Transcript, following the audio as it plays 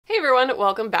everyone,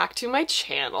 welcome back to my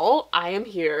channel. I am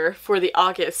here for the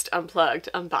August Unplugged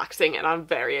unboxing and I'm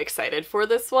very excited for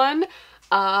this one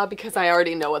because I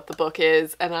already know what the book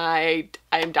is and I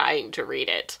am dying to read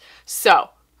it. So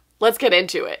let's get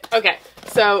into it. Okay,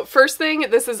 so first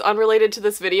thing, this is unrelated to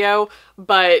this video,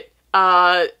 but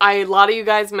a lot of you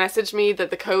guys messaged me that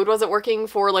the code wasn't working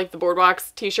for like the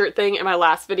Boardwalks t-shirt thing in my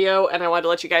last video, and I wanted to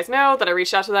let you guys know that I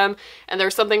reached out to them and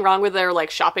there's something wrong with their like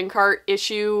shopping cart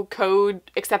issue code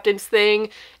acceptance thing.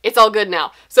 It's all good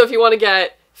now. So if you want to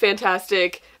get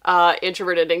fantastic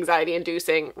introverted anxiety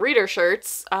inducing reader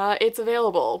shirts, it's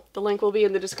available. The link will be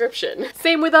in the description.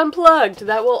 Same with Unplugged,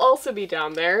 that will also be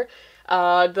down there.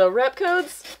 The rep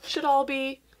codes should all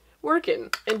be working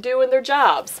and doing their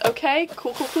jobs. Okay,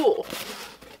 cool.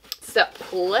 So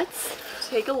let's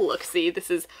take a look-see. This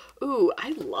is, ooh,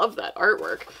 I love that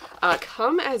artwork.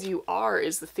 Come as you are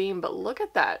is the theme, but look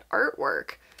at that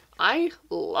artwork. I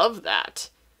love that.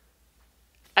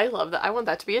 I love that. I want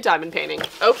that to be a diamond painting.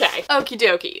 Okay, okie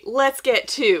dokie. Let's get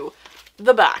to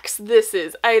the box. This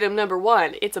is item number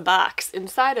 1. It's a box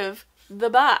inside of the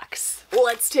box.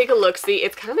 Let's take a look-see.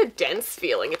 It's kind of dense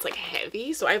feeling. It's like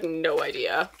heavy, so I have no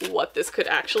idea what this could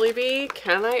actually be.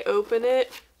 Can I open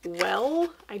it?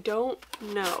 Well, I don't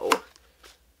know.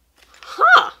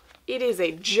 Huh! It is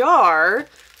a jar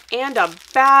and a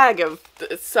bag of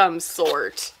some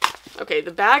sort. Okay,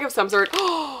 the bag of some sort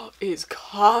is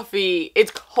coffee.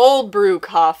 It's cold brew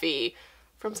coffee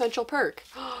from Central Perk.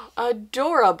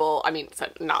 Adorable. I mean,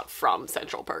 not from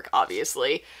Central Perk,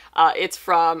 obviously. It's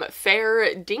from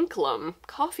Fair Dinklum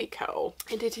Coffee Co.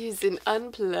 And it is an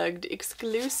Unplugged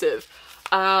exclusive.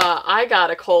 I got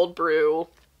a cold brew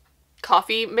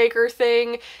coffee maker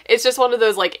thing. It's just one of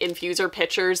those like infuser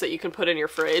pitchers that you can put in your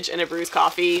fridge and it brews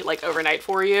coffee like overnight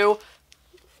for you.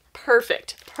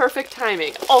 Perfect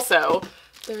timing. Also,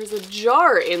 there's a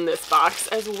jar in this box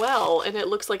as well, and it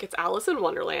looks like it's Alice in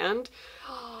Wonderland.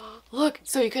 Look,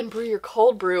 so you can brew your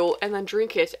cold brew and then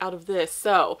drink it out of this.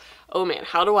 So, oh man,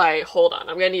 how do I, hold on,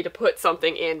 I'm gonna need to put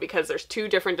something in because there's 2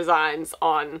 different designs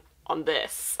on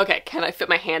this. Okay, can I fit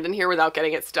my hand in here without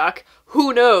getting it stuck?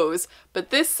 Who knows?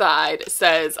 But this side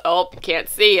says, oh, can't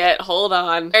see it, hold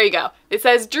on. There you go. It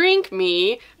says drink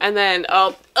me, and then,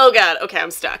 oh god, okay,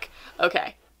 I'm stuck.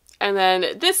 Okay. And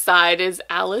then this side is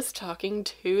Alice talking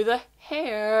to the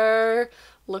hare.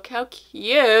 Look how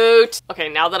cute. Okay,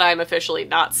 now that I'm officially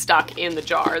not stuck in the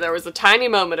jar, there was a tiny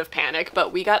moment of panic,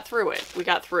 but we got through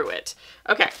it.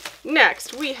 Okay,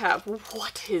 next we have,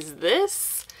 what is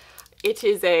this?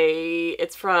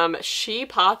 It's from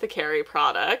Sheapothecary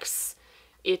Products.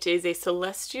 It is a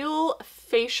celestial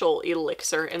facial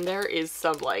elixir, and there is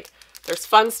some like, there's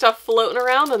fun stuff floating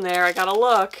around in there. I gotta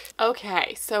look.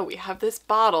 Okay, so we have this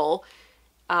bottle.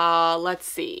 Let's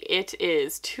see. It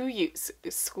is to use.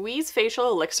 Squeeze facial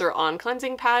elixir on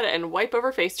cleansing pad and wipe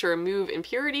over face to remove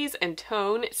impurities and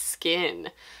tone skin.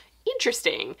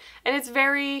 Interesting. And it's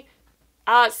very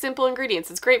simple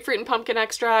ingredients. It's grapefruit and pumpkin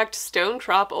extract, stone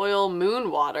crop oil, moon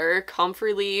water,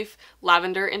 comfrey leaf,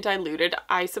 lavender, and diluted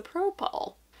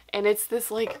isopropyl. And it's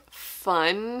this like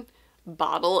fun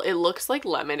bottle. It looks like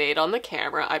lemonade on the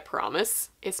camera. I promise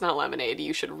it's not lemonade.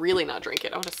 You should really not drink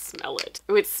it. I want to smell it.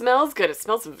 Oh, it smells good. It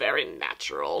smells very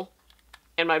natural.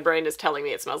 And my brain is telling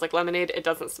me it smells like lemonade. It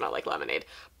doesn't smell like lemonade,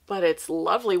 but it's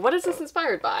lovely. What is this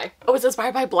inspired by? Oh, it's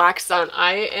inspired by Black Sun.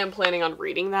 I am planning on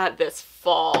reading that this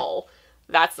fall.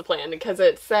 That's the plan, because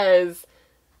it says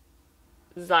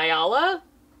Xiala?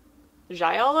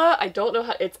 I don't know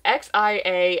how, it's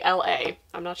Xiala.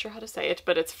 I'm not sure how to say it,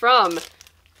 but it's from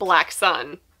Black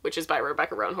Sun, which is by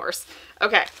Rebecca Roanhorse.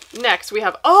 Okay, next we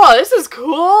have, oh, this is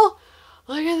cool!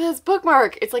 Look at this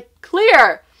bookmark. It's like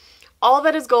clear. All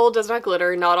that is gold does not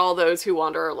glitter, not all those who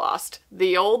wander are lost.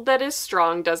 The old that is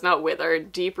strong does not wither,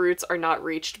 deep roots are not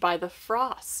reached by the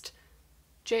frost.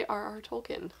 J.R.R.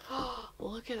 Tolkien.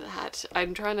 Look at that.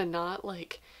 I'm trying to not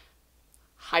like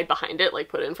hide behind it, like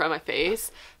put it in front of my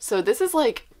face. So this is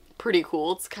like pretty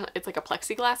cool. It's like a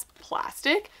plexiglass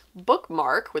plastic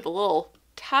bookmark with a little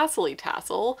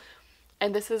tassel,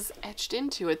 and this is etched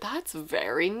into it. That's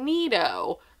very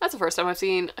neato. That's the first time I've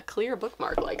seen a clear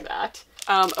bookmark like that.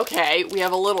 Okay, we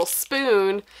have a little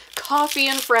spoon. Coffee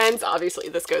and Friends. Obviously,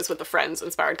 this goes with the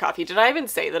Friends-inspired coffee. Did I even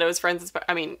say that it was Friends-inspired?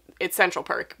 I mean, it's Central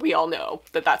Perk. We all know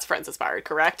that that's Friends-inspired,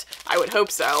 correct? I would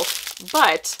hope so.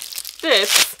 But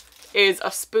this is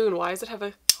a spoon. Why does it have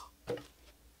a...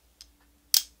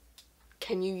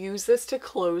 Can you use this to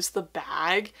close the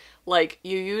bag? Like,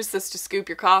 you use this to scoop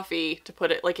your coffee, to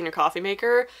put it, like, in your coffee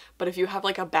maker, but if you have,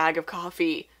 like, a bag of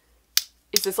coffee,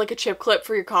 is this like a chip clip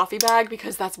for your coffee bag?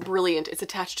 Because that's brilliant. It's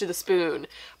attached to the spoon,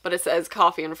 but it says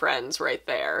Coffee and Friends right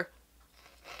there.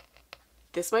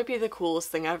 this might be the coolest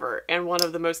thing ever and one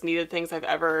of the most needed things I've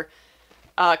ever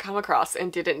come across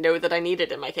and didn't know that I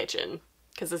needed in my kitchen,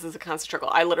 because this is a constant struggle.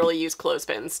 I literally use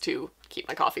clothespins to keep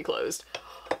my coffee closed.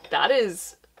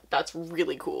 That's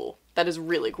really cool. That is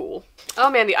really cool. Oh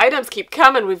man, the items keep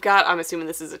coming. We've got, I'm assuming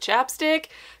this is a chapstick,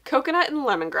 coconut and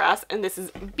lemongrass, and this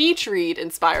is beach read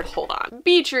inspired. Hold on.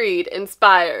 Beach read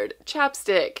inspired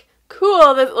chapstick.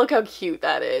 Cool. Look how cute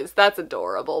that is. That's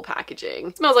adorable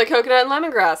packaging. Smells like coconut and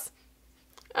lemongrass.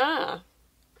 Ah.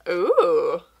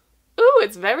 Ooh. Ooh,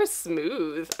 it's very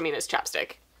smooth. I mean, it's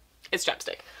chapstick. It's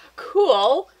chapstick.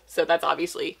 Cool. So that's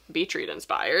obviously beach read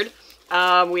inspired.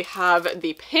 We have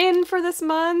the pin for this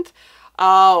month.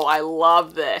 Oh, I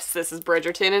love this. This is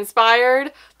Bridgerton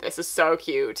inspired. This is so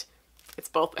cute. It's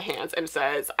both the hands and it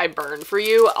says, I burn for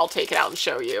you. I'll take it out and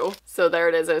show you. So there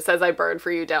it is. And it says, I burn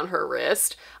for you down her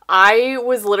wrist. I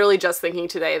was literally just thinking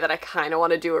today that I kind of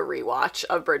want to do a rewatch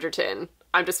of Bridgerton.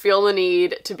 I'm just feeling the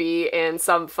need to be in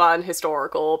some fun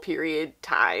historical period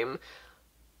time.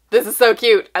 This is so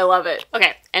cute. I love it.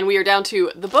 Okay, and we are down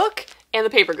to the book and the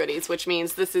paper goodies, which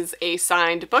means this is a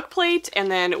signed book plate,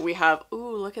 and then we have,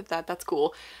 ooh, look at that, that's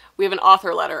cool. We have an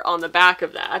author letter on the back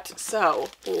of that. So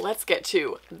let's get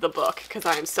to the book, because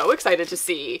I'm so excited to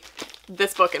see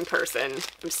this book in person.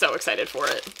 I'm so excited for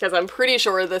it, because I'm pretty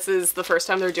sure this is the first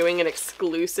time they're doing an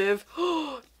exclusive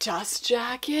dust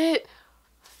jacket.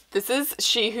 This is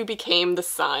She Who Became the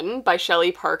Sun by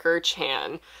Shelley Parker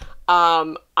Chan.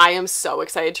 I am so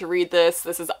excited to read this.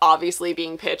 This is obviously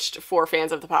being pitched for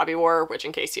fans of the Poppy War, which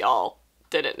in case y'all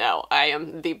didn't know, I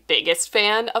am the biggest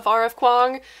fan of R.F.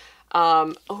 Kuang.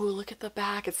 Oh, look at the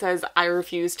back. It says, I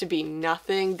refuse to be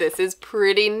nothing. This is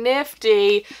pretty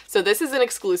nifty. So this is an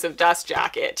exclusive dust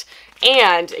jacket.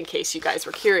 And in case you guys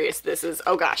were curious, this is,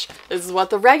 oh gosh, this is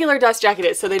what the regular dust jacket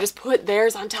is. So they just put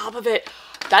theirs on top of it.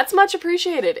 That's much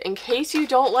appreciated. In case you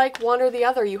don't like one or the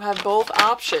other, you have both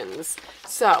options.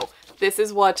 So this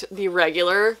is what the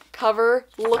regular cover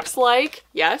looks like.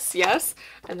 Yes, yes.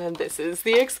 And then this is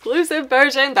the exclusive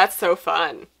version. That's so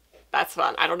fun. That's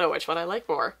fun. I don't know which one I like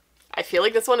more. I feel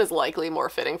like this one is likely more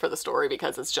fitting for the story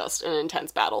because it's just an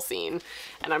intense battle scene.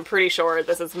 And I'm pretty sure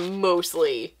this is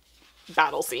mostly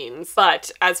battle scenes.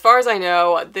 But as far as I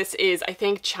know, this is, I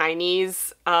think,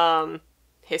 Chinese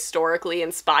historically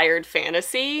inspired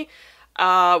fantasy,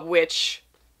 which,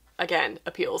 again,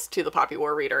 appeals to the Poppy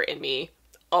War reader in me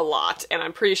a lot. And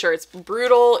I'm pretty sure it's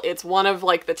brutal. It's one of,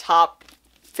 like, the top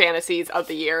fantasies of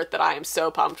the year that I am so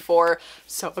pumped for.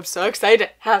 So I'm so excited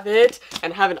to have it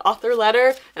and have an author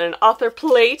letter and an author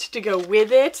plate to go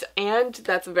with it. And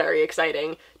that's very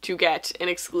exciting to get an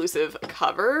exclusive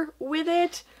cover with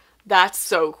it. That's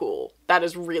so cool. That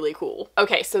is really cool.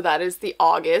 Okay, so that is the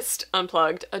August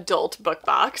Unplugged adult book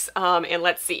box. And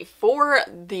let's see, for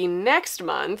the next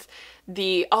month,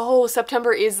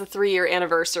 September is the 3-year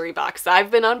anniversary box. I've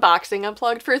been unboxing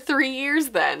Unplugged for 3 years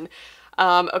then.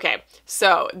 Okay,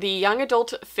 so the young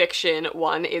adult fiction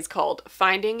one is called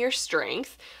Finding Your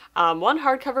Strength. One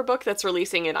hardcover book that's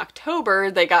releasing in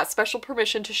October. They got special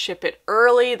permission to ship it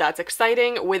early. That's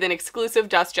exciting, with an exclusive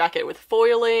dust jacket with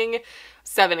foiling.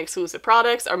 7 exclusive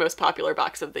products, our most popular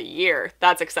box of the year.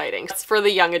 That's exciting. That's for the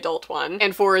young adult one.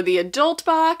 And for the adult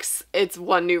box, it's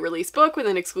 1 new release book with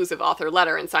an exclusive author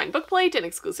letter and signed book plate and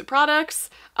exclusive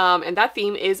products. And that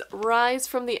theme is Rise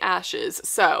from the Ashes.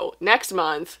 So next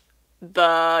month,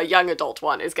 the young adult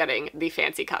one is getting the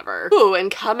fancy cover. Ooh,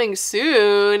 and coming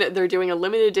soon, they're doing a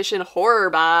limited edition horror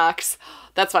box.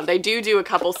 That's fun. They do a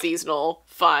couple seasonal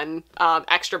fun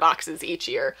extra boxes each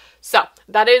year. So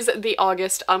that is the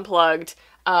August Unplugged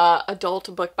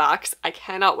adult book box. I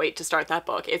cannot wait to start that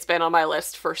book. It's been on my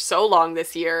list for so long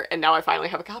this year, and now I finally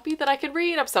have a copy that I can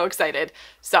read. I'm so excited.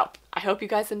 So I hope you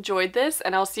guys enjoyed this,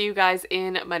 and I'll see you guys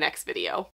in my next video.